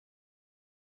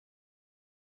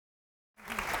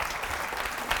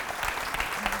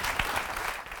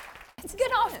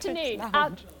afternoon.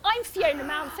 I'm Fiona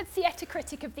Mountford, theatre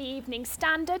critic of the Evening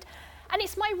Standard, and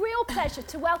it's my real pleasure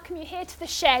to welcome you here to the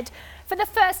Shed for the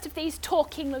first of these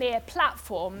Talking Lear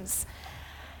platforms.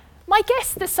 My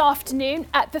guests this afternoon,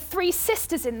 the three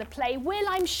sisters in the play, will,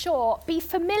 I'm sure, be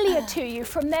familiar to you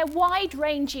from their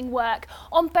wide-ranging work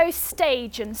on both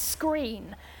stage and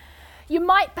screen. You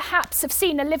might perhaps have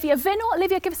seen Olivia Vinnell.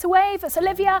 Olivia, give us a wave. That's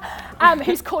Olivia,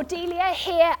 who's Cordelia,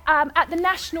 here at the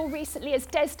National recently as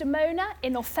Desdemona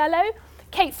in Othello.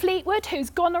 Kate Fleetwood, who's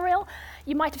Goneril.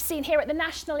 You might have seen here at the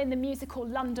National in the musical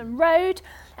London Road.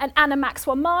 And Anna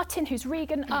Maxwell Martin, who's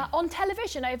Regan, on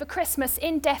television over Christmas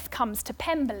in Death Comes to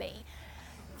Pemberley.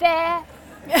 They're...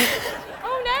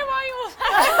 Oh no, why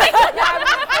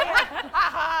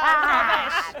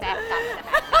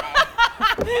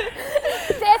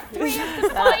They're three of the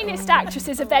finest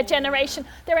actresses of their generation.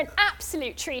 They're an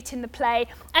absolute treat in the play,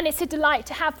 and it's a delight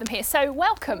to have them here. So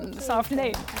welcome this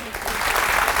afternoon.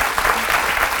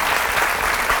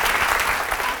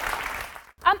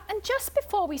 And just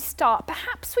before we start,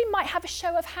 perhaps we might have a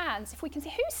show of hands, if we can see.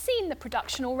 Who's seen the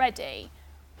production already?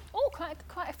 Oh,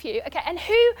 quite a few. Okay, and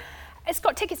who has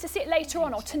got tickets to see it later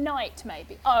on or tonight,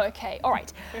 maybe? Oh, okay, all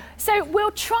right. So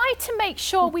we'll try to make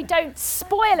sure we don't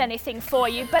spoil anything for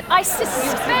you, but I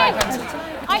suspect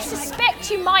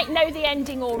you might know the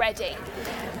ending already.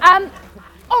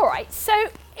 All right, so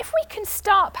if we can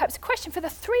start, perhaps a question for the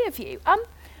three of you.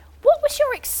 What was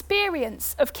your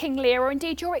experience of King Lear, or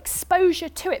indeed your exposure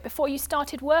to it before you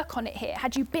started work on it here?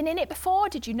 Had you been in it before?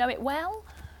 Did you know it well?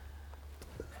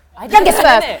 Youngest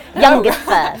first. Youngest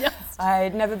first.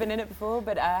 I'd never been in it before,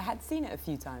 but I had seen it a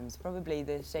few times. Probably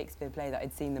the Shakespeare play that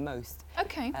I'd seen the most.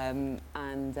 Okay. I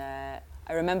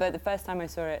remember the first time I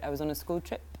saw it, I was on a school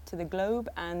trip to the Globe,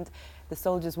 and the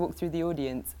soldiers walked through the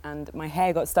audience, and my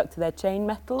hair got stuck to their chain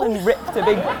metal and ripped a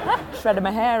big shred of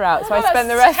my hair out. So I spent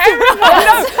the rest of it.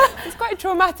 It's quite a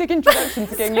traumatic introduction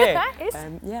to King Lear. That is.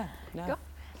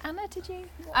 Anna, did you?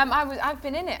 I've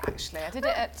been in it actually. I did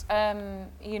it at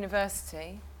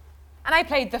university. And I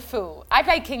played the fool. I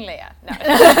played King Lear. No.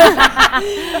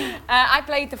 I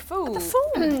played the fool. The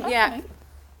fool? Yeah.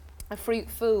 A fruit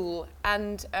fool.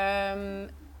 And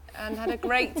had a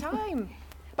great time.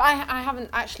 But I haven't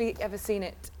actually ever seen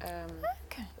it,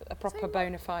 a proper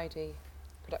bona fide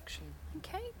production.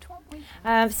 Okay,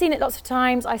 I've seen it lots of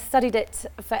times. I studied it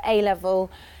for A-level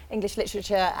English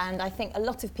literature, and I think a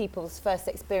lot of people's first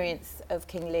experience of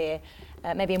King Lear,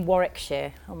 maybe in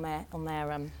Warwickshire on their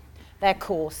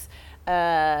course,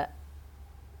 their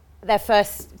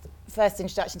first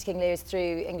introduction to King Lear is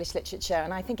through English literature,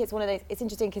 and I think it's one of those. It's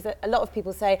interesting because a lot of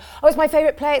people say, "Oh, it's my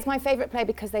favourite play. It's my favourite play,"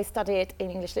 because they study it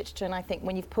in English literature, and I think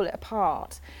when you pull it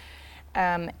apart,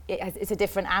 it's a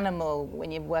different animal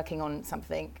when you're working on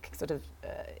something sort of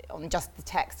on just the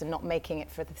text and not making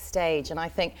it for the stage. And I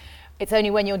think it's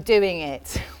only when you're doing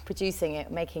it, producing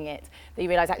it, making it, that you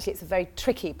realise actually it's a very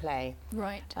tricky play.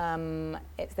 Right.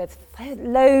 There's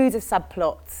loads of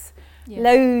subplots,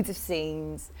 loads of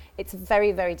scenes. It's a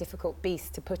very, very difficult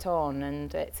beast to put on,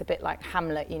 and it's a bit like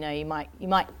Hamlet. You know, you might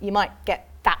get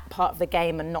that part of the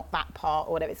game and not that part,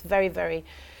 or whatever. It's very, very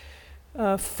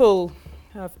full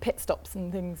of pit stops and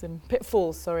things, and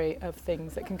pitfalls, of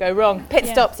things that can go wrong. Pit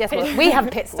stops, yes. Well, we have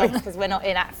pit stops because we're not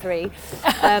in Act 3.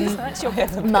 That's your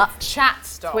much. Chat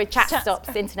stops. We're chat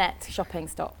stops, internet shopping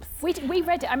stops. We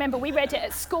read it. I remember we read it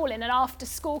at school in an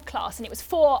after-school class, and it was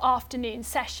 4 afternoon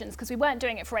sessions because we weren't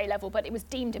doing it for A-level, but it was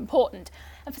deemed important.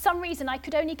 And for some reason, I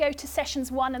could only go to sessions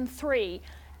 1 and 3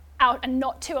 out and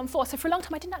not 2 and 4. So for a long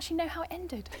time, I didn't actually know how it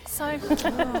ended. So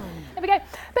there we go.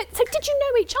 But so did you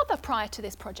know each other prior to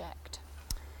this project?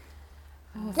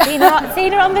 Seen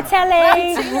her on the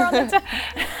telly.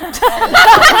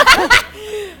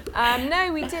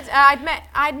 No, we did.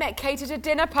 I'd met Kate at a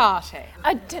dinner party.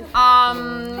 I didn't.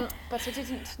 But I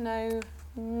didn't know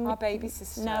our baby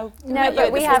sister. No,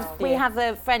 but we have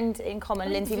a friend in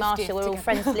common, Lindsay Marshall. We're all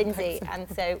friends with Lindsay, and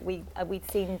so we'd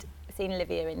seen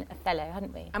Olivia in Othello,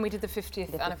 hadn't we? And we did the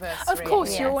 50th anniversary. Of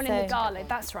course, you're all in the gala.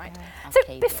 That's right. So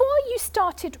before you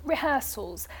started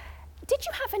rehearsals, did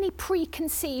you have any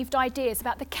preconceived ideas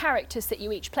about the characters that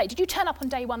you each played? Did you turn up on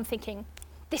day one thinking,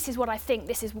 this is what I think,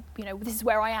 this is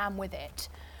where I am with it?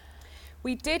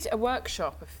 We did a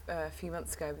workshop a few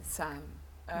months ago with Sam,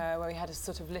 where we had a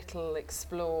sort of little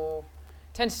explore,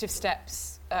 tentative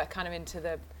steps kind of into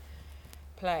the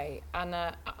play. And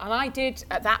I did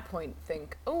at that point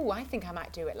think, oh, I think I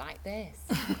might do it like this.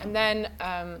 And then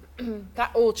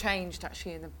that all changed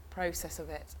actually in the process of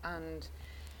it. And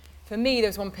for me, there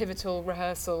was one pivotal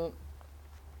rehearsal,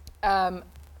 and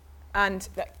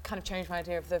that kind of changed my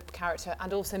idea of the character,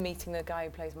 and also meeting the guy who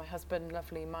plays my husband,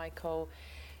 lovely Michael.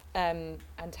 and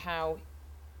how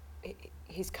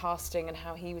his casting and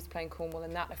how he was playing Cornwall,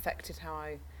 and that affected how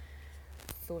I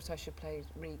thought I should play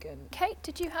Regan. Kate,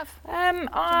 did you have?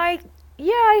 I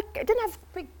didn't have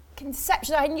big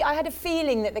conception. I had a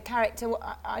feeling that the character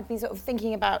I'd been sort of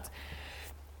thinking about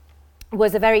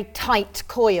was a very tight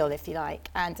coil, if you like,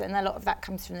 and a lot of that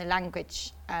comes from the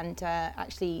language. And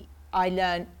actually, I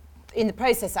learned in the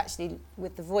process, actually,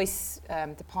 with the voice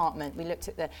department, we looked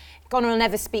at Goneril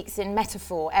never speaks in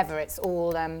metaphor ever. It's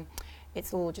all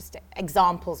just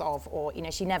examples of, or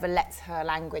she never lets her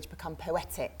language become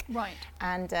poetic. Right.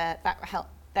 And that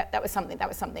helped. That was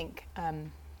something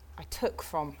I took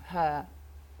from her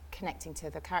connecting to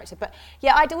the character. But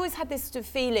yeah, I'd always had this sort of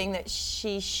feeling that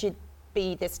she should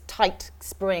be this tight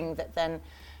spring that then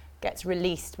gets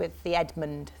released with the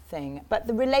Edmund thing. But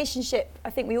the relationship, I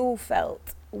think we all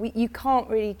felt, you can't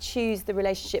really choose the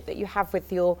relationship that you have with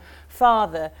your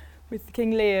father, with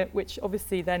King Lear, which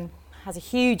obviously then has a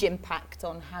huge impact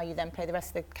on how you then play the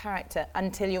rest of the character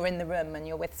until you're in the room and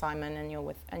you're with Simon and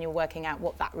you're working out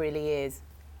what that really is.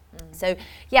 So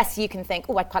yes, you can think,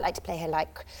 I'd quite like to play her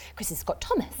like Kristen Scott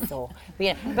Thomas, or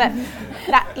but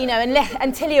that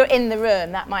until you're in the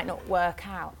room, that might not work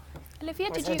out. Olivia,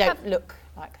 Whereas did you don't have? look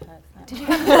like her? So. Did you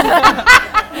have?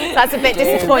 That's a bit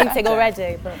disappointing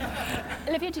already. But.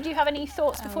 Olivia, did you have any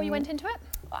thoughts before you went into it?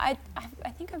 I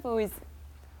think I've always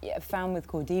found with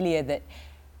Cordelia that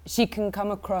she can come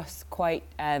across quite.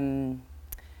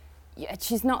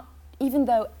 She's not. Even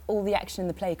though all the action in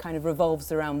the play kind of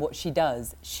revolves around what she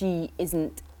does, she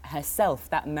isn't herself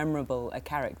that memorable a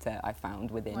character, I found,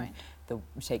 within the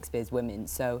Shakespeare's women.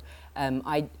 So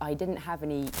I didn't have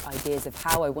any ideas of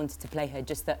how I wanted to play her,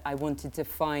 just that I wanted to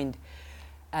find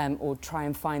or try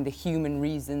and find the human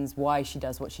reasons why she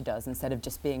does what she does, instead of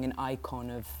just being an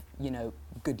icon of,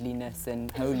 goodliness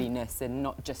and holiness, and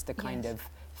not just a kind of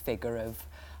figure of,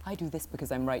 I do this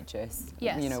because I'm righteous.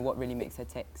 Yes. What really makes her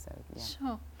tick. So yeah.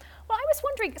 Sure. Well, I was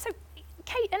wondering, so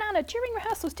Kate and Anna, during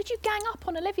rehearsals, did you gang up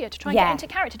on Olivia to try and get into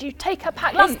character? Did you take her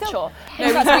packed lunch or?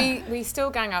 No, we still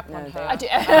gang up on her. I do.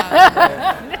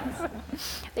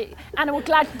 Anna will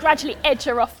gradually edge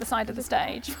her off the side of the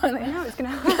stage. I know it's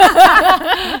going to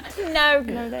happen. No,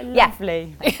 they're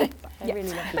lovely. They're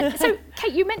really lovely. So,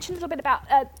 Kate, you mentioned a little bit about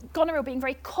Goneril being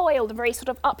very coiled and very sort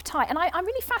of uptight, and I'm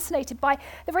really fascinated by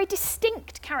the very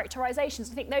distinct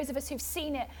characterisations. I think those of us who've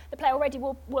seen the play already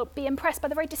will be impressed by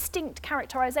the very distinct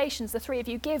characterisations the three of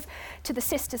you give to the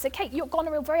sisters. So, Kate, you're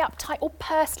Goneril, very uptight, all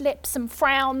pursed lips and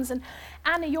frowns, and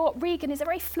Anna, your Regan, is a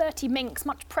very flirty minx,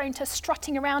 much prone to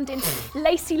strutting around in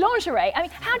lacy lingerie. I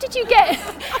mean, how did you get?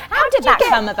 How did that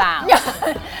come about?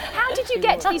 How did you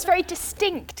get to these very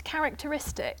distinct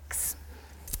characteristics?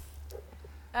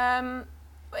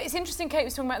 It's interesting Kate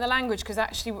was talking about the language, because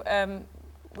actually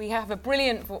we have a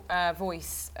brilliant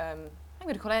voice, I'm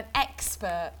going to call her an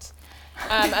expert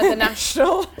at the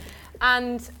National,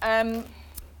 and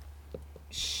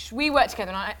we work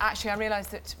together, and I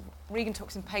realised that Regan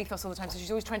talks in pathos all the time, so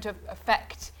she's always trying to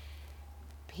affect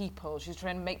people, she's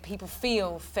trying to make people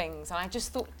feel things, and I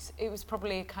just thought it was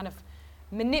probably a kind of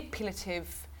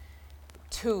manipulative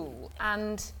tool,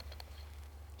 and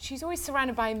she's always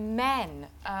surrounded by men.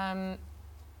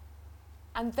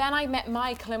 And then I met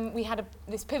Michael, and we had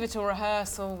this pivotal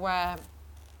rehearsal where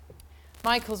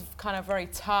Michael's kind of very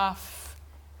tough,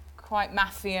 quite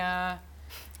mafia,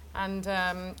 and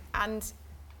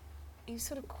he's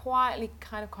sort of quietly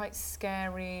kind of quite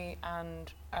scary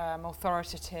and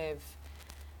authoritative.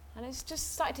 And it's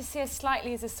just started to see her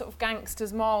slightly as a sort of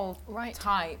gangster's mole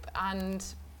type. And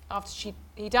after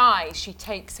he dies, she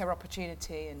takes her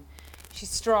opportunity, and she's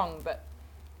strong, but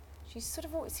she's sort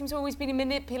of seems to always be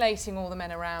manipulating all the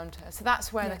men around her. So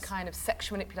that's where the kind of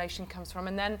sexual manipulation comes from.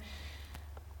 And then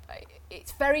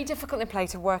it's very difficult in play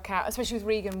to work out, especially with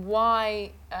Regan,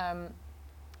 why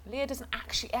Lear doesn't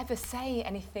actually ever say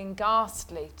anything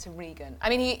ghastly to Regan. I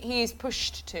mean, he is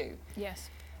pushed to. Yes.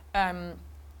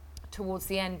 Towards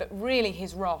the end, but really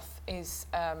his wrath is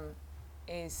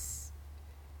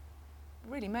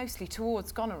really mostly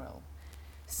towards Goneril.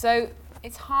 So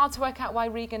it's hard to work out why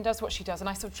Regan does what she does, and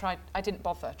I didn't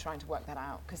bother trying to work that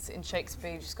out, because in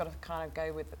Shakespeare you've just got to kind of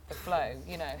go with the flow,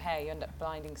 hey, you end up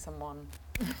blinding someone.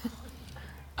 Just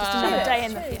another day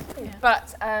in the theatre. Yeah.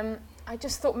 But I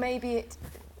just thought maybe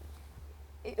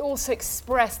it also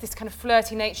expressed this kind of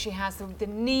flirty nature she has, the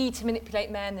need to manipulate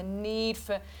men, the need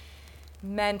for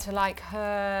men to like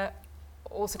her,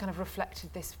 also kind of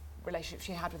reflected this relationship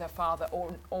she had with her father,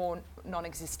 or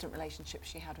non-existent relationship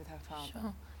she had with her father.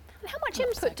 Sure. And how much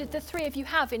input did the three of you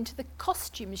have into the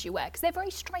costumes you wear? Because they're very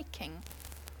striking.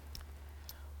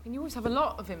 I mean, you always have a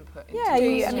lot of input.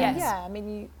 I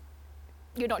mean,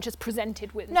 You're not just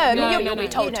presented with. No, you'll be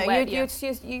told to wear.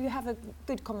 You have a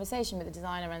good conversation with the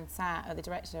designer and or the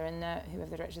director and whoever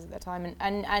the director is at that time,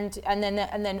 and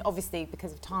then obviously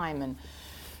because of time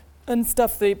and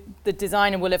stuff, the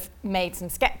designer will have made some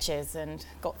sketches and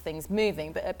got things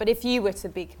moving. But if you were to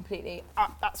be completely,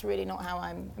 that's really not how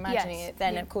I'm imagining it,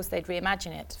 then of course they'd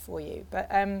reimagine it for you.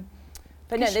 But no,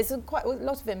 there's quite a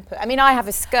lot of input. I mean, I have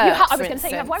a skirt. I was going to say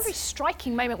you have one very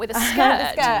striking moment with a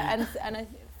skirt. and a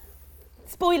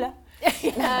spoiler.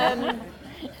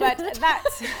 But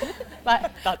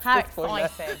that's how exciting.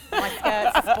 My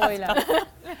skirt's a spoiler.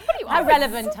 How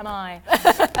relevant am I?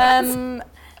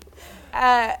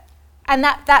 And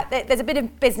that there's a bit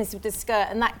of business with the skirt,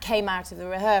 and that came out of the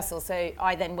rehearsal. So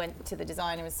I then went to the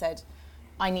designer and said,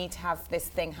 I need to have this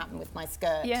thing happen with my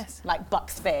skirt. Yes. Like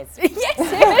Bucks Fizz. Yes.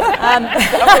 It's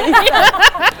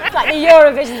like the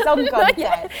Eurovision Song Contest.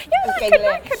 Yeah,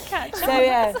 I could catch. So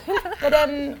yeah.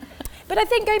 But I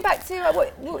think going back to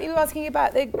what you were asking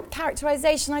about the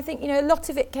characterisation, I think, a lot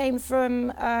of it came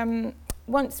from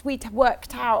once we'd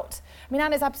worked out. I mean,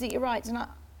 Anna's absolutely right, and I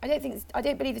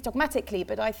don't believe this dogmatically,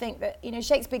 but I think that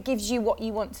Shakespeare gives you what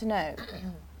you want to know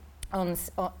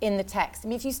in the text. I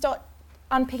mean, if you start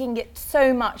unpicking it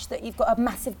so much that you've got a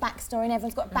massive backstory and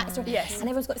everyone's got a backstory and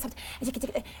everyone's got something.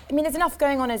 I mean, there's enough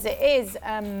going on as it is,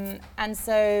 and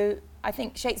so I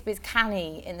think Shakespeare's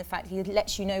canny in the fact he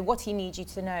lets you know what he needs you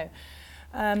to know.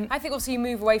 I think also you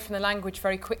move away from the language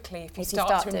very quickly if you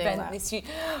start to invent this.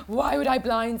 Why would I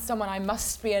blind someone? I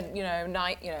must be a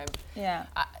knight. Yeah.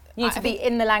 You need to be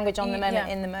in the language on the moment,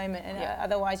 in the moment, and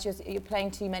otherwise you're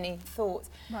playing too many thoughts.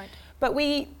 Right. But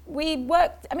we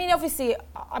worked. I mean, obviously,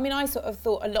 I sort of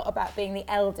thought a lot about being the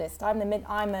eldest. I'm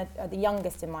the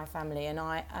youngest in my family,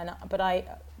 but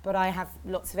I have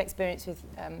lots of experience with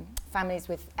families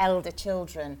with elder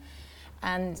children,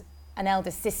 and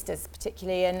elder sisters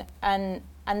particularly, and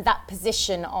that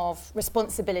position of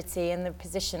responsibility and the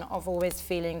position of always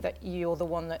feeling that you're the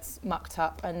one that's mucked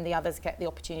up and the others get the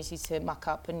opportunity to muck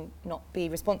up and not be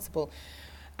responsible.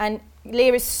 And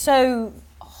Leah is so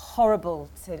horrible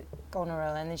to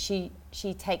Goneril, and she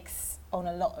takes on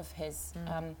a lot of his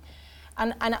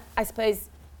and I suppose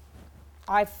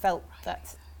I felt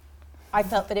that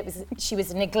she was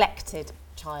a neglected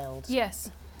child. Yes.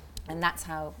 And that's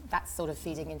sort of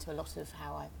feeding into a lot of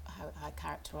how I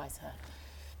characterise her.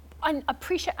 I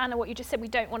appreciate, Anna, what you just said. We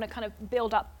don't want to kind of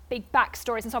build up big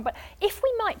backstories and so on, but if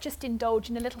we might just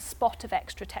indulge in a little spot of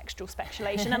extra textual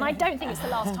speculation, and I don't think it's the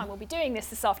last time we'll be doing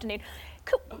this afternoon,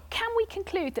 can we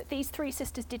conclude that these three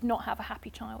sisters did not have a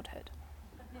happy childhood?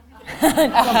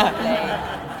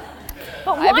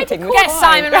 But why did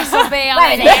Simon Russell-B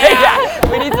on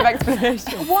it? We need some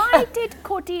explanation. Why did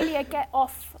Cordelia get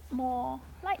off more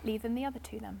lightly than the other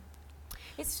two then?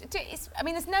 I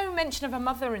mean, there's no mention of a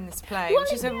mother in this play,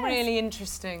 which is a really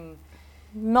interesting.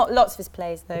 Not lots of his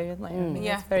plays, though. I mean,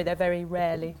 they're very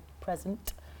rarely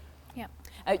present. Yeah.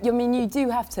 I mean, you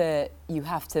have to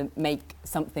make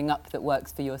something up that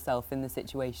works for yourself in the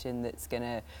situation that's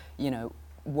gonna,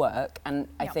 work. And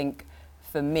I think,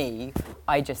 for me,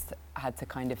 I just had to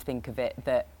kind of think of it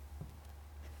that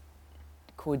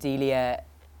Cordelia,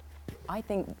 I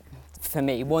think, for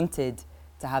me, wanted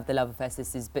to have the love of her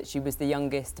sisters, but she was the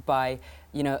youngest by,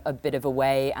 a bit of a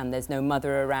way, and there's no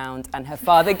mother around, and her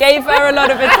father gave her a lot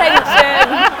of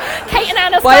attention. Kate and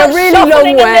Anna by a really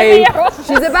long way.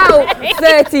 She's about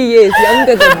 30 years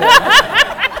younger than them.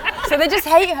 So they just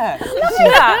hate her.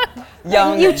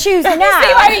 Young. You choose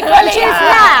now. You choose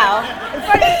now.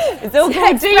 It's all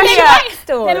Cordelia.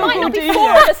 There might not be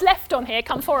four of us left on here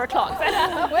come 4 o'clock.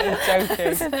 I'm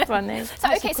joking. Funny.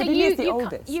 So okay, so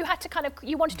you had to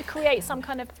you wanted to create some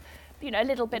kind of, a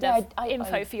little bit of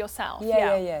info for yourself.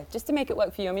 Yeah. Just to make it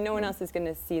work for you. I mean, no one else is going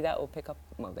to see that or pick up.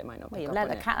 Well, they might not. Well, you let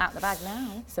the cat out the bag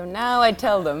now. So now I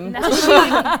tell them.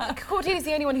 Cordelia's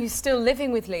the only one who's still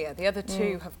living with Leah. The other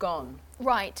two have gone.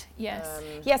 Right. Yes.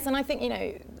 Yes, and I think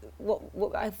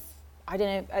I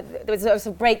don't know. There was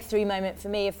a breakthrough moment for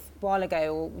me a while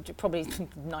ago, or probably the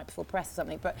night before press or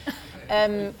something. But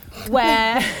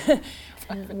where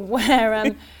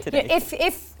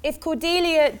if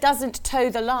Cordelia doesn't toe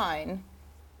the line,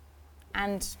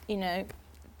 and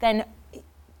then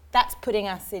that's putting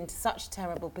us into such a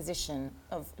terrible position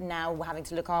of now having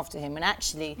to look after him. And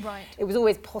actually, it was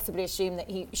always possibly assumed that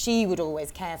she would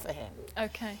always care for him.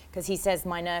 Okay. Because he says,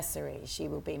 "My nursery, she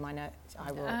will be my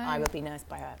I will be nursed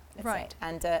by her." Right.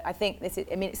 And I think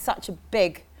it's such a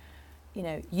big,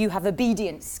 you have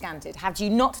obedience scanted. Had you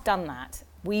not done that,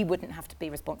 we wouldn't have to be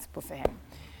responsible for him.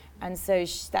 And so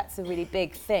that's a really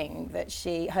big thing, that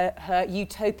her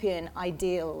utopian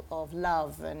ideal of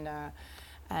love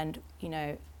and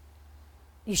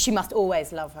she must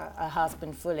always love her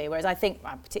husband fully. Whereas I think,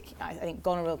 I think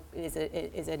Goneril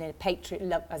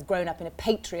has grown up in a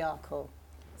patriarchal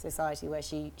society where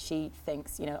she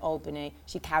thinks, Albany,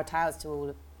 she kowtows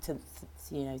to to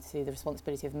the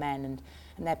responsibility of men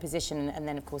and their position, and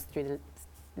then of course through the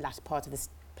latter part of this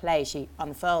play she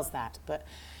unfurls that. But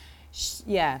it's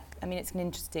an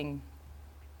interesting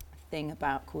thing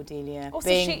about Cordelia also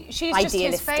being she's just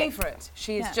his favourite.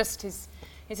 She is just his.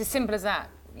 It's as simple as that.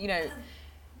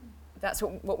 That's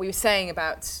what we were saying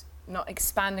about not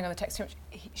expanding on the text too much.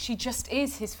 She just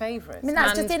is his favourite. I mean,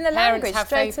 that's just in the language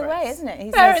straight away, isn't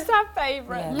it? Parents have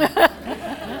favourites.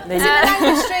 Yeah. It's in the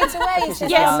language straight away.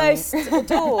 She's our most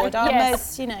adored, our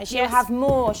most, she'll have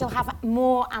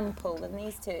more ample than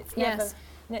these two. It's never,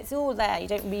 it's all there. You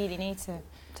don't really need to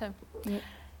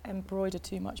embroider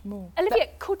too much more. Olivia,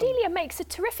 Cordelia makes a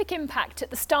terrific impact at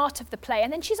the start of the play,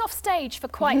 and then she's off stage for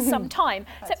quite some time.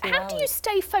 So how do you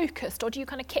stay focused, or do you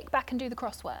kind of kick back and do the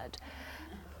crossword?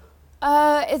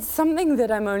 It's something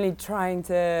that I'm only trying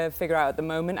to figure out at the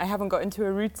moment. I haven't got into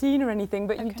a routine or anything,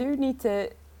 but you do need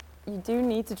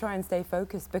to try and stay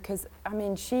focused, because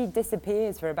she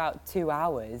disappears for about 2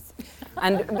 hours,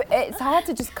 and it's hard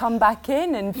to just come back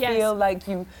in and feel like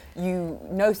you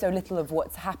know so little of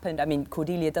what's happened.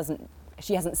 Cordelia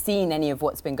she hasn't seen any of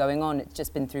what's been going on. It's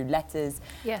just been through letters,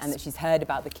 and that she's heard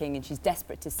about the king, and she's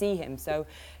desperate to see him. So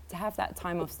to have that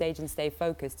time off stage and stay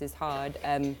focused is hard.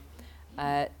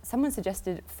 Someone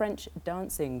suggested French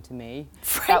dancing to me.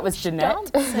 That was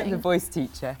Jeanette, the voice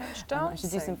teacher. French dancing. I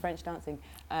should do some French dancing.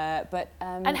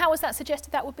 And how was that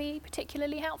suggested? That would be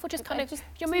particularly helpful. Just kind of,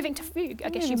 you're moving to. I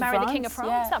guess you marry the King of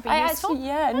France. That'd be useful.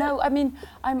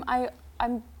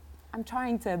 I'm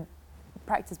trying to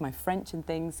practice my French and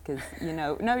things, because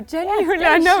no, genuinely,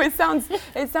 I know it sounds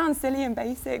silly and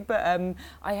basic, but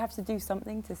I have to do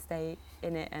something to stay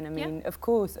in it. And of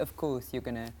course, you're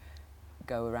gonna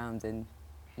go around and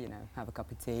have a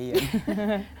cup of tea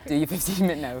and do your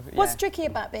 15-minute What's tricky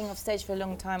about being off stage for a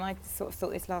long time, I sort of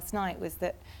thought this last night, is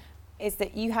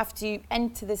that you have to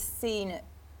enter the scene at,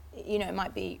 it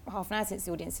might be half an hour since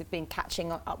the audience have been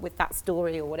catching up with that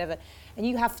story or whatever, and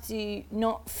you have to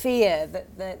not fear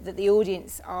that the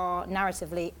audience are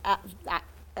narratively at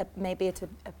maybe at a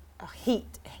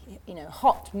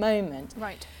hot moment.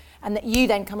 Right. And that you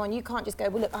then come on, you can't just go,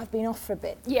 well, look, I've been off for a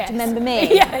bit. Yes. Do you remember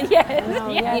me?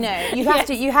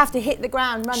 You have to hit the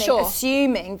ground running,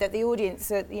 assuming that the audience,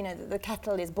 that the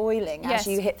kettle is boiling as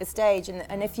you hit the stage.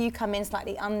 And if you come in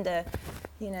slightly under,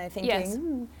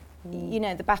 thinking,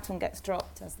 the baton gets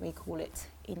dropped, as we call it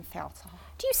in theatre.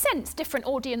 Do you sense different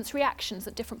audience reactions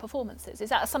at different performances? Is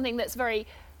that something that's very...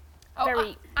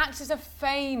 Actors are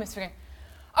famous for going,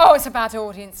 it's a bad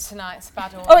audience tonight, it's a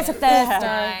bad audience. Oh, it's a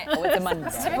Thursday. It's a Monday.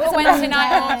 Typical Wednesday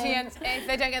night audience, if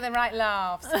they don't get the right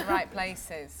laughs in the right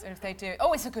places, or if they do,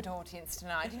 it's a good audience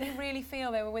tonight. Did you really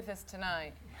feel they were with us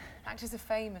tonight? Actors are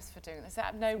famous for doing this. They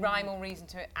have no rhyme or reason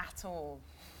to it at all.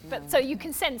 But so you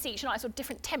can sense each night a sort of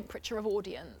different temperature of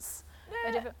audience.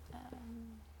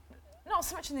 Not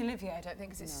so much in the Olivier, I don't think,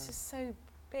 because it's just so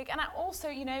big. And also,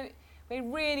 we're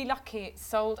really lucky. It's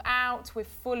sold out. We're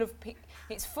full of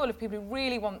it's full of people who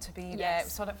really want to be there.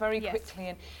 It's sold out very quickly,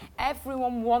 and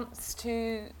everyone wants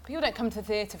to. People don't come to the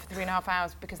theatre for 3.5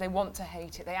 hours because they want to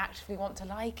hate it. They actually want to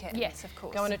like it. Yes, of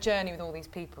course. Go on a journey with all these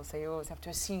people, so you always have to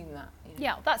assume that.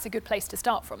 Yeah, that's a good place to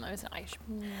start from, though, isn't it?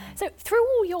 So through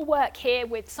all your work here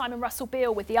with Simon Russell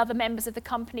Beale, with the other members of the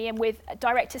company, and with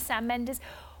director Sam Mendes,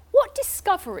 what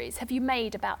discoveries have you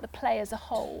made about the play as a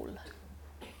whole?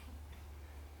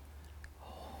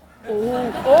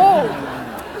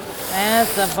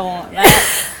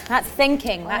 That's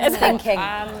thinking. That's thinking.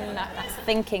 That's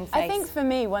thinking face. I think for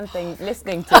me, one thing,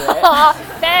 listening to it.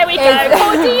 There we go.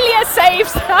 Cordelia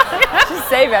saves her. Just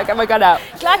save it. Get my gun out.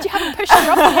 Glad you haven't pushed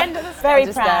her off the end of the Very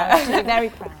proud. Very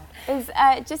proud. Is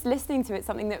just listening to it.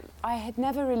 Something that I had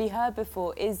never really heard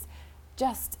before is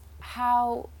just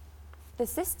how the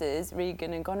sisters,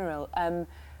 Regan and Goneril.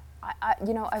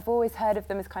 I've always heard of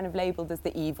them as kind of labelled as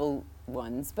the evil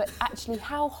ones, but actually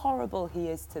how horrible he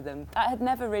is to them. That had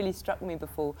never really struck me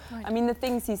before. Right. I mean, the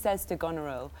things he says to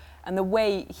Goneril and the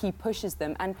way he pushes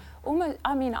them, and almost,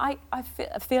 I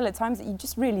feel at times that you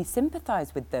just really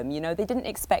sympathise with them. They didn't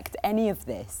expect any of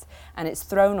this, and it's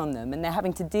thrown on them, and they're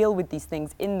having to deal with these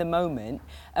things in the moment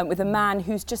with a man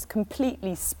who's just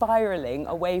completely spiralling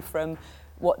away from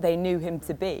what they knew him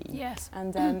to be. Yes.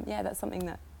 And that's something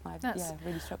that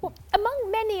really struck me. Well,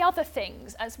 among many other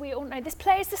things, as we all know, this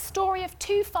play is the story of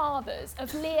two fathers,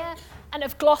 of Lear and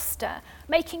of Gloucester,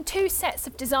 making two sets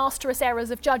of disastrous errors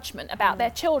of judgment about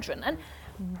their children. And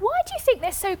Why do you think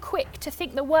they're so quick to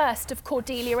think the worst of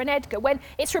Cordelia and Edgar when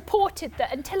it's reported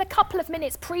that until a couple of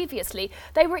minutes previously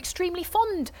they were extremely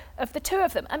fond of the two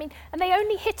of them? I mean, and they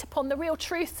only hit upon the real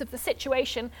truths of the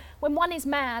situation when one is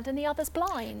mad and the other's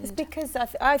blind. It's because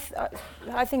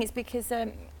I think it's because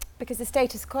the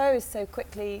status quo is so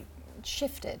quickly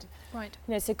shifted. Right.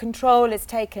 You know, so control is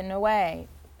taken away.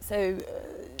 So,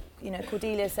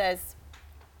 Cordelia says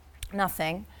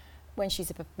nothing when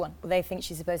they think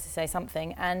she's supposed to say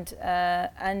something, and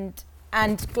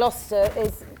Gloucester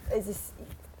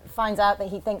finds out that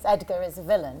he thinks Edgar is a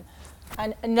villain,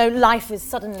 and no, life is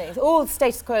suddenly all the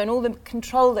status quo and all the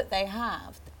control that they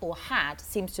have or had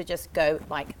seems to just go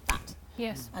like that.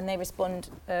 Yes. And they respond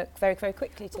very, very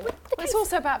quickly to it. Well, it's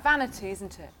also about vanity,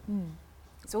 isn't it?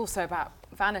 It's also about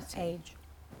vanity. Age.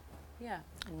 Yeah.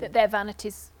 That their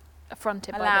vanity's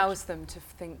affronted Allows them to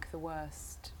think the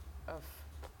worst of...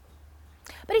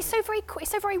 But it's so very quick,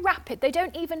 it's so very rapid. They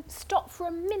don't even stop for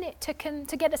a minute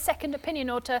to get a second opinion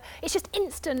or to... It's just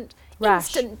instant,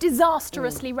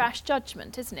 disastrously rash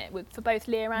judgment, isn't it, for both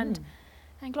Lear and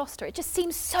Gloucester. It just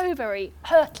seems so very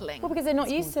hurtling. Well, because they're not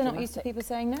used to people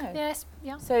saying no. Yes,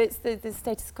 yeah. So it's the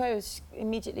status quo is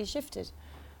immediately shifted,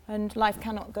 and life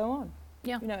cannot go on.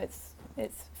 Yeah. You know,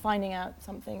 it's finding out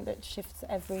something that shifts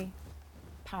every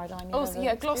paradigm. Also,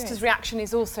 yeah, Gloucester's reaction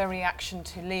is also a reaction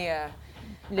to Lear.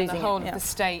 And the whole of the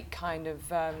state kind of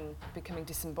becoming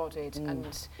disembodied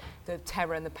and the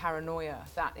terror and the paranoia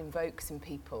that invokes in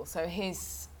people. So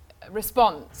his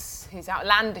response, his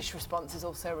outlandish response, is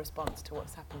also a response to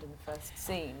what's happened in the first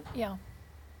scene. Yeah.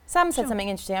 Sam said something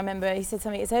interesting. I remember he said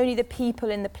something. It's only the people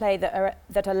in the play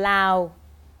that allow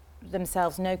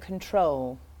themselves no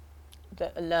control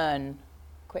that learn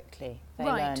quickly. They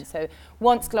learn. So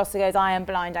once Gloucester goes, "I am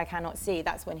blind, I cannot see,"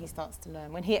 that's when he starts to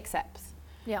learn. When he accepts.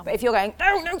 Yeah. But if you're going,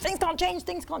 no, things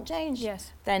can't change.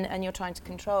 Yes. Then, and you're trying to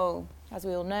control, as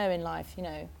we all know in life,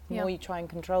 the more you try and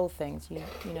control things, the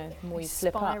more you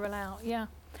slip up. Spiral out, yeah.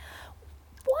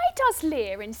 Why does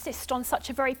Lear insist on such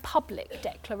a very public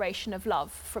declaration of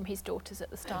love from his daughters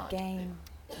at the start? Game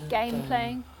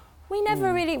playing? We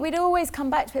never really, we'd always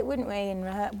come back to it, wouldn't we?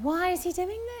 Why is he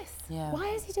doing this? Yeah. Why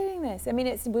is he doing this? I mean,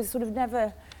 it was sort of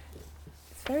never...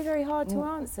 Very, very hard to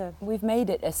answer. We've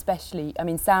made it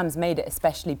Sam's made it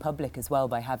especially public as well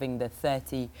by having the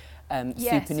 30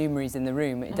 supernumeraries in the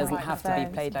room. It doesn't have to be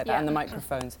played like that, and the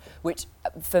microphones, which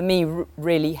for me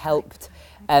really helped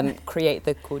create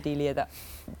the Cordelia that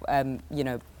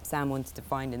Sam wanted to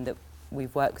find and that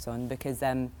we've worked on, because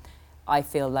I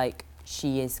feel like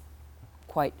she is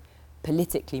quite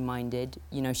politically minded.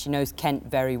 She knows Kent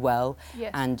very well,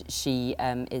 and she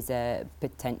is a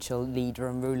potential leader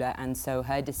and ruler, and so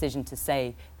her decision to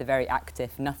say the very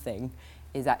active nothing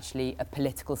is actually a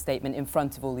political statement in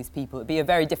front of all these people. It'd be a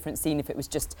very different scene if it was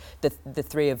just the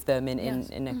three of them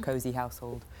in a cosy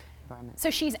household environment.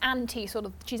 So she's anti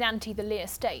the Lear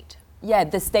state. Yeah,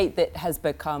 the state that has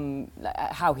become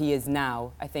how he is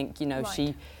now. I think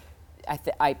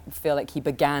I feel like he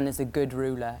began as a good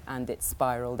ruler and it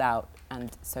spiraled out,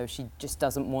 and so she just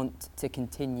doesn't want to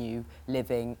continue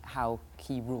living how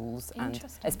he rules, and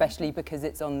especially because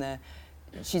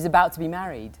she's about to be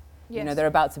married. Yes. They're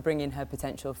about to bring in her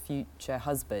potential future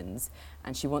husbands,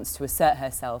 and she wants to assert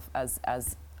herself as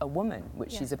a woman,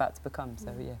 which she's about to become.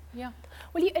 So yeah.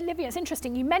 Well, Olivia, it's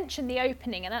interesting. You mentioned the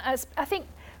opening, and as I think,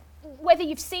 whether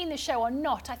you've seen the show or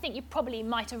not, I think you probably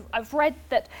might have read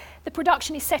that the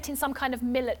production is set in some kind of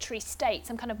military state,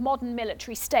 some kind of modern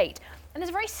military state. And there's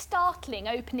a very startling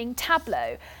opening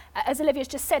tableau. As Olivia's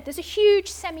just said, there's a huge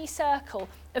semicircle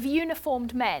of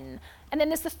uniformed men. And then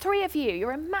there's the three of you.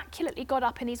 You're immaculately got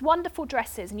up in these wonderful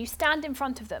dresses and you stand in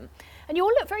front of them. And you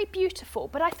all look very beautiful,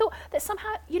 but I thought that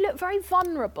somehow you look very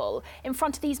vulnerable in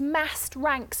front of these massed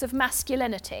ranks of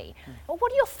masculinity. Well,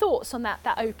 what are your thoughts on that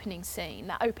opening scene,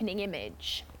 that opening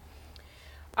image?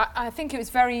 I think it was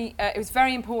very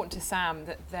important to Sam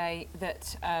that they're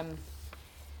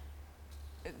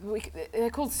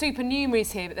called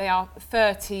supernumeraries here, but they are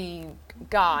 30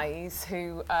 guys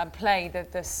who play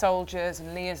the soldiers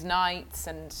and Lear's knights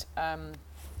and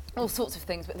all sorts of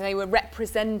things, but they were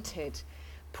represented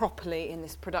properly in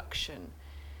this production,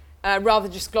 rather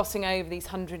than just glossing over these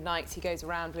 100 knights he goes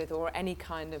around with, or any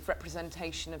kind of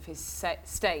representation of his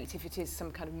state, if it is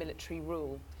some kind of military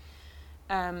rule.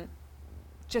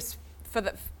 Just for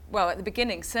at the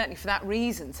beginning, certainly for that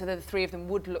reason, so that the three of them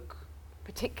would look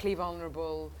particularly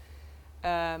vulnerable,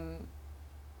 to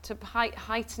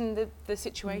heighten the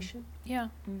situation. Yeah.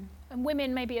 And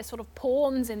women maybe are sort of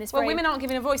pawns in this. Well, women aren't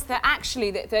given a voice. They're actually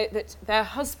that their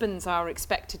husbands are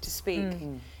expected to speak.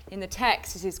 In the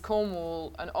text, it is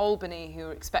Cornwall and Albany who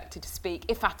are expected to speak,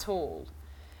 if at all.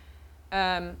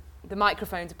 the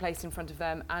microphones are placed in front of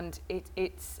them, and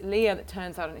it's Leah that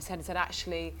turns out on its head and said,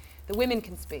 actually, the women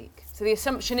can speak. So the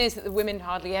assumption is that the women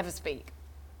hardly ever speak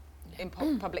in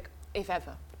public, if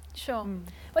ever. Sure.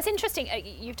 Well, it's interesting,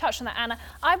 you've touched on that, Anna.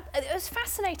 I was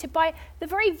fascinated by the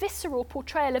very visceral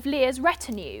portrayal of Leah's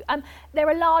retinue. They're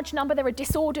a large number, they're a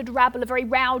disordered rabble, a very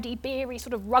rowdy, beery,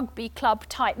 sort of rugby club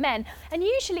type men. And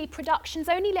usually productions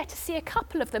only let us see a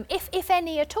couple of them, if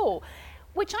any at all,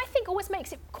 which I think always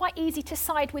makes it quite easy to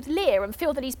side with Lear and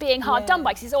feel that he's being hard done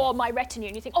by, because he's, oh, my retinue,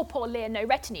 and you think, oh, poor Lear, no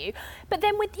retinue. But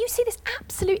then you see this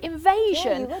absolute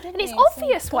invasion, and it's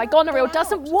obvious why Goneril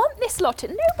doesn't want this lot.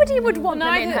 Nobody would want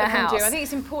them in her house. I think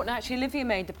it's important, actually, Olivia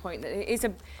made the point that it is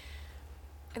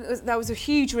that was a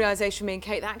huge realisation for me and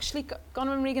Kate, that actually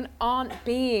Goneril and Regan aren't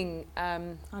being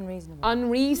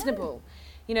unreasonable.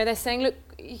 You know, they're saying, look,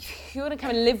 if you're going to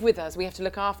come and live with us, we have to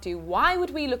look after you. Why would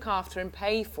we look after and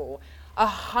pay for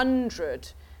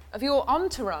 100 of your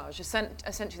entourage?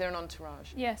 Essentially, they're an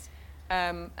entourage. Yes.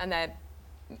 And they're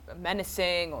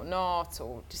menacing or not,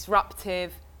 or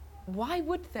disruptive. Why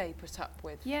would they put up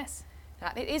with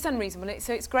that? It is unreasonable.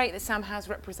 So it's great that Sam has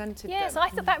represented them. Yes, I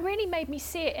thought that really made me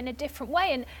see it in a different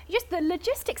way. And just the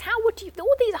logistics, how would you,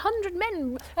 all these 100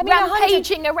 men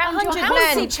rampaging around your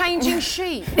house? Changing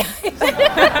sheep.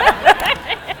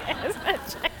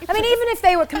 I mean, even if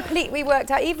they were completely worked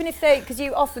out, even if they, because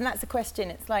you often, that's a question,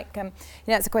 it's like, you know,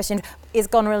 it's a question, is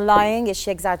Goneril lying? Is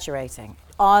she exaggerating?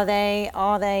 Are they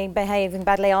behaving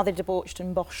badly? Are they debauched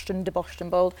and debauched and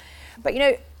bold? But, you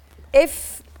know,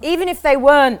 even if they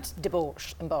weren't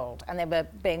debauched and bold and they were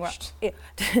being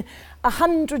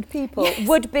 100 people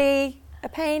would be a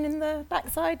pain in the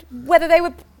backside, whether they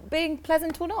were being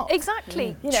pleasant or not.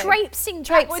 Exactly. You know, traipsing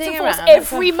backwards and forwards around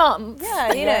every month.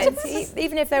 Yeah, you know,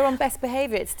 even if they're on best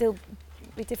behaviour, it'd still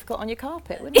be difficult on your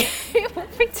carpet, wouldn't it? It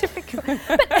would be difficult.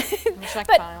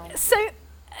 So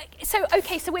I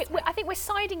think we're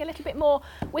siding a little bit more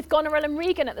with Goneril and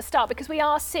Regan at the start, because we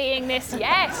are seeing this.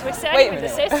 Yes, we're siding with the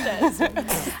sisters.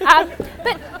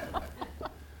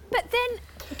 But then,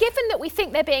 given that we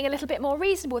think they're being a little bit more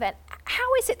reasonable, then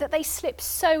how is it that they slip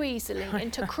so easily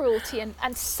into cruelty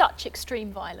and such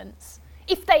extreme violence,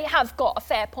 if they have got a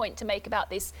fair point to make about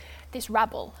this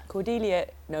rabble? Cordelia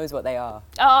knows what they are.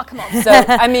 Oh, come on. So,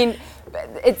 I mean,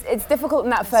 it's difficult in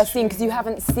that first scene because you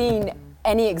haven't seen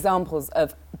any examples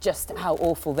of just how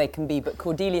awful they can be, but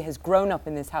Cordelia has grown up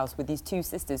in this house with these two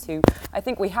sisters who I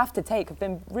think we have to take have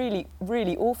been really,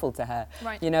 really awful to her.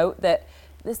 Right. You know, that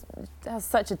this has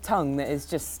such a tongue that is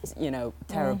just, you know,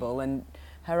 terrible, and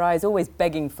her eyes always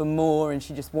begging for more, and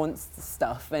she just wants the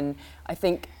stuff. And I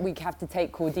think we have to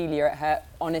take Cordelia at her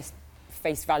honest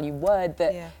face value word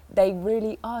that they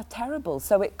really are terrible.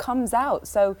 So it comes out.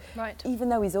 So even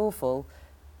though he's awful,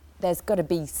 there's got to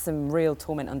be some real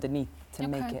torment underneath to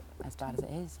make it as bad as it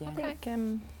is. Yeah. I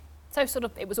think, so sort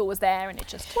of it was always there, and it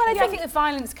just. Well, I think the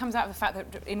violence comes out of the fact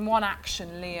that in one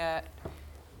action, Leah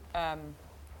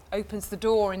opens the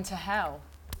door into hell.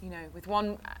 You know, with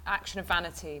one action of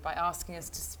vanity, by asking us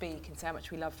to speak and say how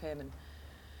much we love him, and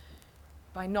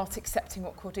by not accepting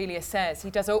what Cordelia says, he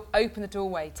does open the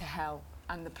doorway to hell,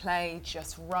 and the play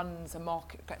just runs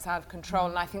amok, it gets out of control,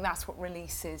 and I think that's what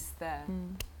releases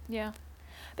Yeah,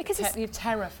 because the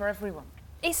terror for everyone.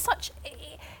 It's such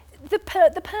the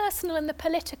personal and the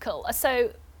political are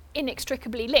so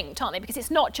inextricably linked, aren't they? Because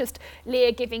it's not just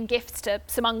Lear giving gifts to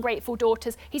some ungrateful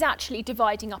daughters, he's actually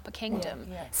dividing up a kingdom.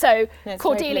 So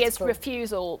Cordelia's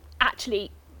refusal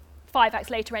actually 5 acts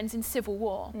later ends in civil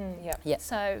war.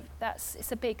 So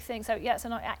it's a big thing. So it's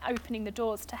opening the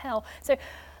doors to hell. So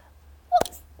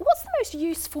what's the most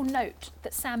useful note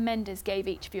that Sam Mendes gave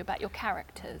each of you about your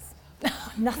characters?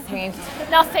 Nothing.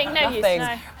 Nothing, no use,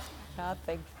 no.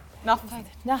 Nothing,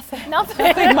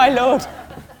 my lord.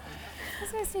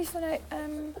 What's the most useful note?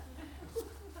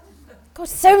 God,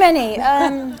 so many. He's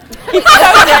not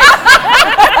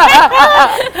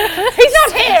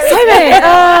here. So many.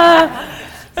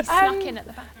 He snuck in at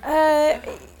the back. I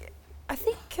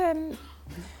think.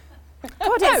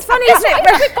 God, it's funny, isn't it?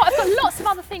 I've got lots of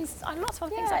other things.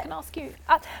 Things I can ask you.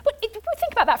 But think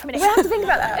about that for a minute. We have to think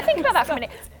about that. Think about that for a minute.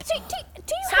 Do you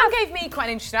Sam gave me quite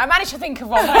an interesting. I managed to think of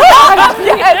one.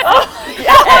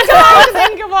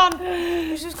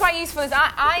 Which was quite useful. Is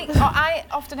I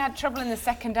often had trouble in the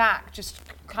second act, just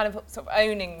kind of sort of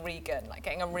owning Regan, like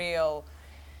getting a real.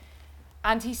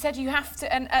 And he said you have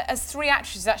to. And as 3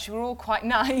 actresses, actually, we're all quite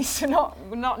nice,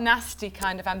 we're not nasty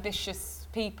kind of ambitious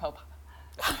people.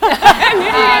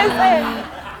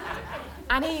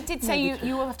 And he did say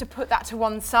you will have to put that to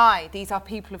one side. These are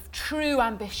people of true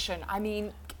ambition. I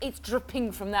mean, it's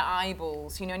dripping from their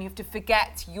eyeballs, you know, and you have to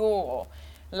forget your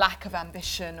lack of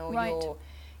ambition or Right. your,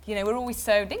 you know, we're always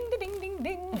so ding, ding, ding, ding,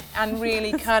 ding, and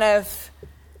really kind of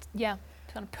Yeah,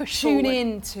 kind of push tune forward.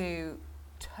 into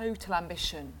total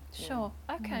ambition. you know.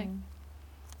 Sure. Okay.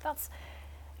 That's.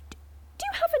 Do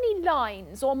you have any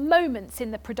lines or moments in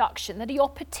the production that are your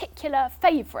particular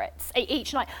favourites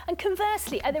each night? And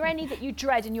conversely, are there any that you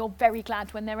dread and you're very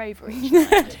glad when they're over each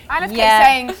night? I love Yeah. Kate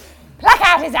saying, pluck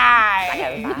out his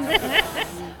eye.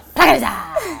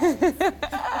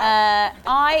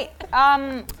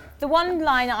 The one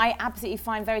line I absolutely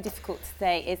find very difficult to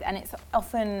say is, and it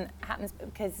often happens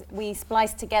because we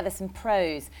splice together some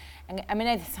prose, and I mean,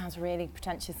 I know this sounds really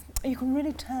pretentious. You can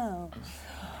really tell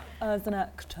as an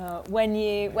actor when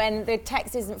the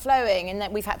text isn't flowing, and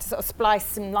that we've had to sort of splice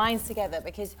some lines together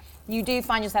because you do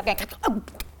find yourself going, oh,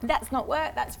 that's not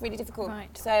work. That's really difficult.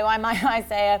 Right. So I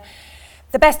say.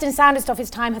 The best and soundest of his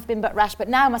time hath been but rash, but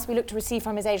now must we look to receive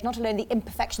from his age not alone the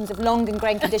imperfections of long and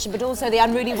grain condition, but also the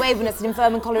unruly waywardness that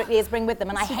infirm and choleric years bring with them.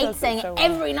 And I hate saying it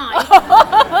every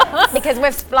night because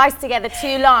we've spliced together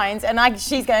 2 lines, and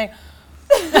she's going.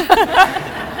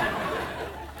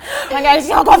 I'm going,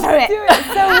 she's all gone through it.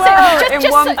 So well, in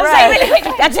one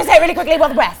breath. Just say it really quickly,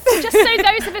 one breath. Just so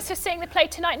those of us who are seeing the play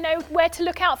tonight know where to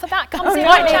look out for that comes in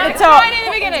Right right at now. the top. Right at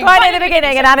the beginning. Right at the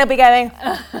beginning, and Anna will be going.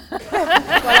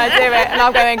 When I do it, and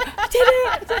I'm going, I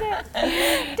did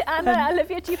it. Anna,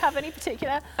 Olivia, do you have any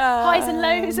particular highs and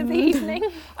lows of the evening?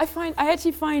 I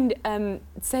actually find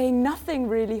saying nothing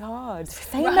really hard.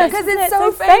 Famous, Because isn't it's it?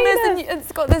 so So famous and famous.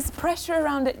 it's got this pressure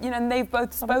around it, you know, and they've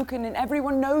both spoken and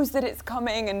everyone knows that it's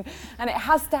coming and it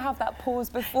has to have that pause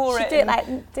before Should it. do it and like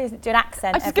do an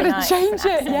accent. I'm just every going to night. change An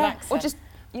it, accent, yeah. accent. Or just,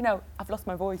 you know, I've lost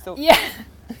my voice. Or, Yeah.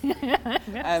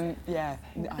 yeah,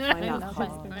 I find that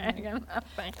hard.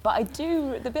 But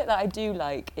the bit that I do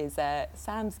like is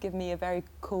Sam's given me a very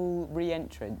cool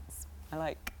re-entrance.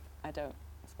 I don't,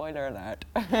 spoiler alert.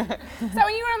 So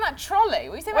when you were on that trolley,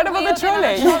 what you say What about about the wheeled in on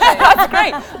a trolley? That's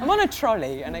great. I'm on a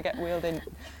trolley and I get wheeled in.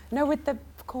 No, with the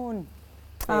corn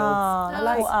fields.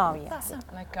 Yes. And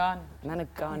a gun. And a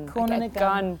gun. Corn I and get a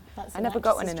gun. I never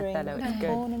got one in Othello. It's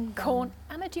good. Corn.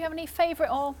 Anna, do you have any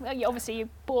favourite, or obviously you're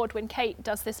bored when Kate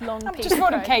does this long piece Just of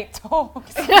when prose. Kate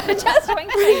talks. Just when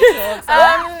Kate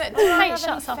talks. Kate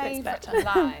shuts up, it's better.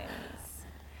 Lines.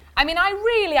 I mean,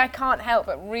 I can't help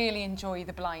but really enjoy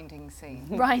the blinding scene.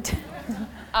 Right.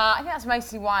 I think that's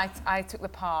mostly why I took the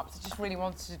part. I just really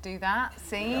wanted to do that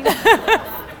scene.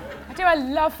 I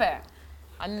love it.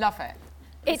 I love it.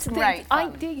 It's great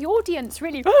fun. the audience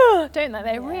really, don't they?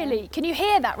 They really. Can you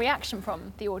hear that reaction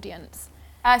from the audience?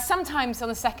 Sometimes on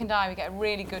the second eye we get a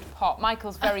really good pop.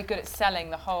 Michael's very good at selling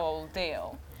the whole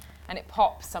deal, and it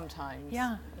pops sometimes.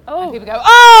 Yeah. And Oh. people go,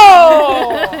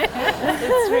 oh!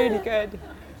 It's really good.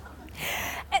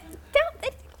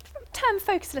 Turn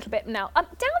focus a little bit now. Down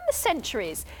the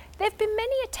centuries, there have been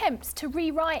many attempts to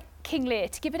rewrite King Lear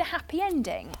to give it a happy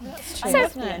ending. true, So,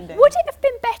 isn't it? would it have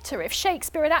been better if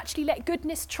Shakespeare had actually let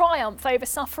goodness triumph over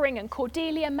suffering and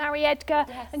Cordelia marry Edgar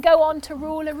and go on to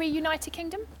rule a reunited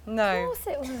kingdom? No. Of course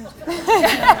it would.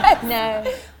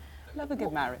 No. Love a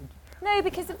good marriage. No,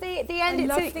 because of the end. I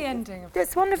love the ending of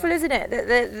It's wonderful, isn't it? That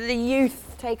the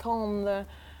youth take on the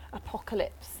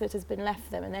apocalypse that has been left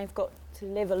them, and they've got to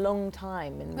live a long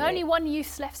time. In the, Only one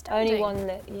youth's left standing. only one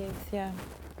youth, yeah.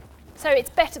 So it's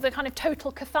better, the kind of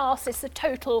total catharsis, the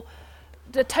total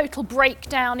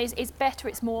breakdown is better.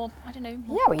 It's more, I don't know.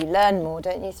 More Yeah, well, you learn more,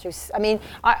 don't you? Through, I mean,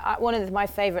 one of my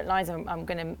favourite lines, I'm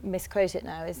going to misquote it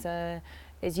now, is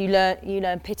you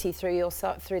learn pity through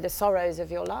the sorrows of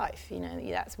your life. You know,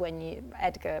 that's when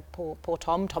Edgar, poor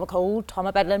Tom O'Cold, Tom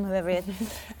of Bedlam, whoever he is,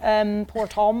 poor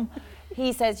Tom.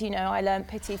 He says, you know, I learned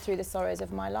pity through the sorrows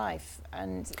of my life,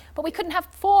 and But we couldn't have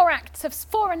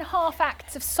 4.5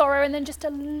 acts of sorrow and then just a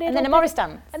little. then a bit Morris of-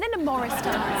 dance. And then a Morris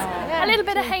dance. A little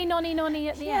bit of hey nonny nonny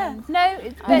at the Yeah. end. No,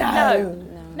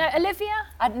 no. Olivia.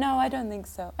 No, I don't think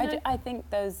so. No? I think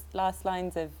those last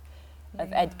lines of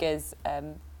Edgar's,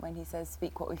 when he says,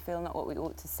 "Speak what we feel, not what we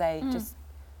ought to say," just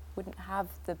wouldn't have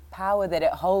the power that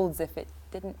it holds if it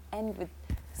didn't end with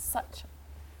such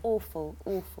awful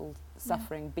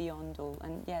suffering beyond all.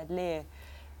 And Lear,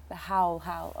 the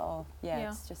howl,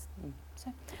 it's just.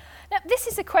 Now, this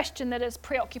is a question that has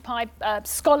preoccupied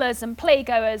scholars and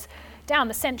playgoers down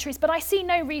the centuries, but I see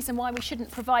no reason why we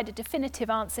shouldn't provide a definitive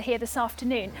answer here this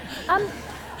afternoon.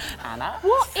 Anna.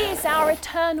 What is our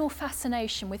eternal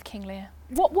fascination with King Lear?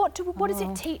 What does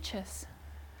it teach us?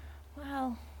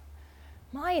 Well,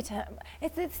 it's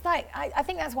like I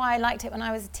think that's why I liked it when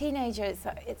I was a teenager.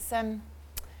 It's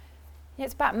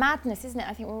about madness, isn't it?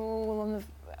 I think we're all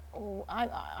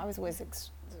I was always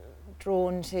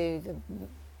drawn to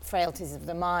frailties of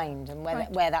the mind and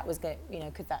where that was going,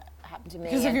 could that happen to me?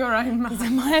 Because of your own mind. Because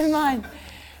of my own mind.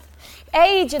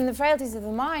 Age and the frailties of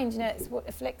the mind, it's what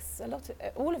afflicts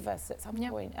all of us at some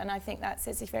point. And I think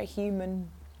it's a very human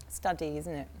study,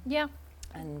 isn't it? Yeah.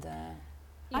 And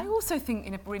I also think,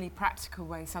 in a really practical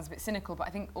way, sounds a bit cynical, but I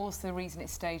think also the reason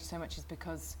it's staged so much is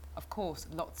because, of course,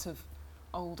 lots of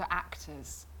older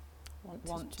actors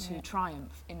want to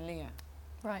triumph in Lear.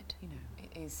 Right.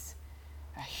 It is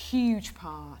a huge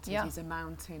part. It is a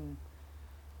mountain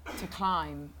to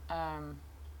climb,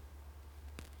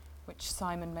 which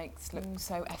Simon makes look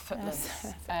so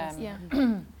effortless. Yeah.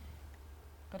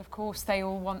 But of course, they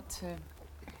all want to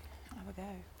have a go.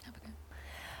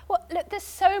 Well, look, there's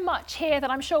so much here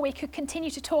that I'm sure we could continue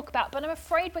to talk about, but I'm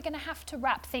afraid we're going to have to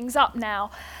wrap things up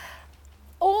now.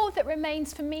 All that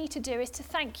remains for me to do is to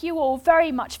thank you all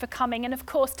very much for coming, and of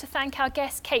course to thank our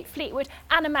guests Kate Fleetwood,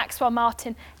 Anna Maxwell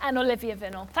Martin and Olivia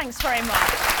Vinnell. Thanks very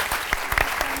much.